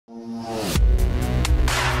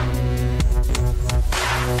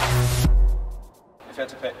you had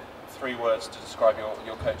to pick 3 words to describe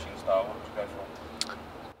your coaching style, what would you go for?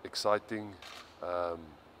 Exciting,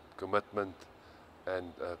 commitment,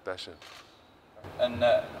 and passion. And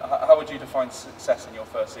how would you define success in your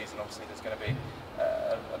first season? Obviously, there's going to be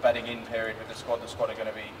a bedding in period with the squad. The squad are going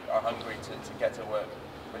to be hungry to get to work.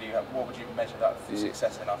 What would you measure that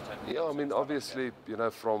success in after? Yeah, I mean, obviously, you know,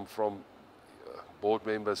 from board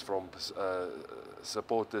members, from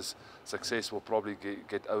supporters, success will probably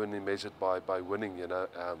get only measured by winning. You know,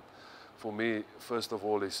 for me, first of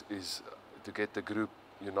all, is to get the group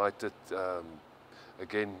united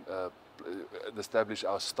again, establish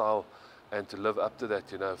our style, and to live up to that.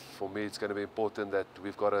 You know, for me, it's going to be important that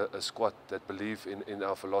we've got a squad that believe in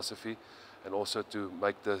our philosophy, and also to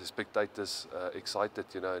make the spectators excited,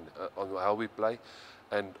 you know, on how we play.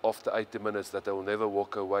 And after 80 minutes, that they will never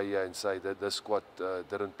walk away here and say that this squad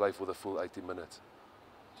didn't play for the full 80 minutes.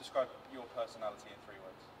 Describe your personality in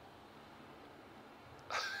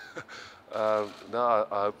 3 words. No,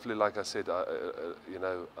 hopefully, like I said, you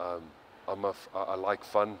know, I like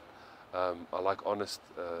fun. I like honest,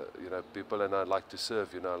 you know, people, and I like to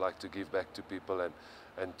serve. You know, I like to give back to people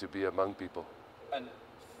and to be among people. And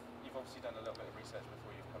you've obviously done a little bit of research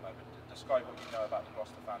before you've come over. Describe what you know about the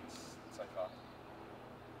Gloucester fans so far.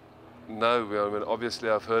 No, I mean, obviously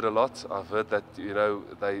I've heard a lot. I've heard that, you know,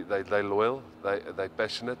 they're loyal, they're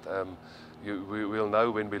passionate. We'll know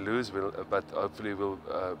when we lose, but hopefully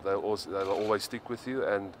they'll always stick with you.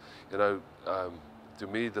 And you know, to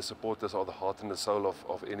me, the supporters are the heart and the soul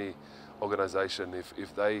of any organisation.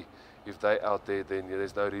 If they're out there, then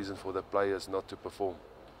there's no reason for the players not to perform.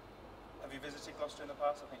 Have you visited Gloucester in the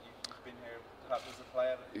past? I think you've been here perhaps as a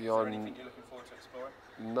player. Is there anything you're looking forward to exploring?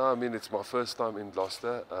 No, I mean, it's my first time in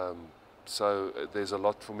Gloucester, so there's a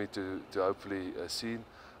lot for me to hopefully see.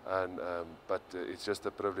 And but it's just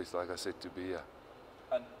a privilege, like I said, to be here.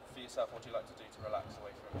 And for yourself, what do you like to do to relax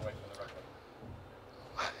away from the rugby?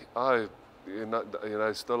 I you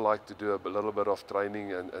know, still like to do a little bit of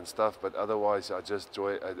training and stuff, but otherwise I just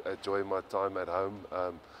enjoy my time at home.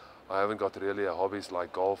 I haven't got really a hobbies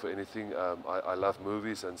like golf or anything. I love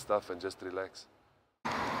movies and stuff and just relax.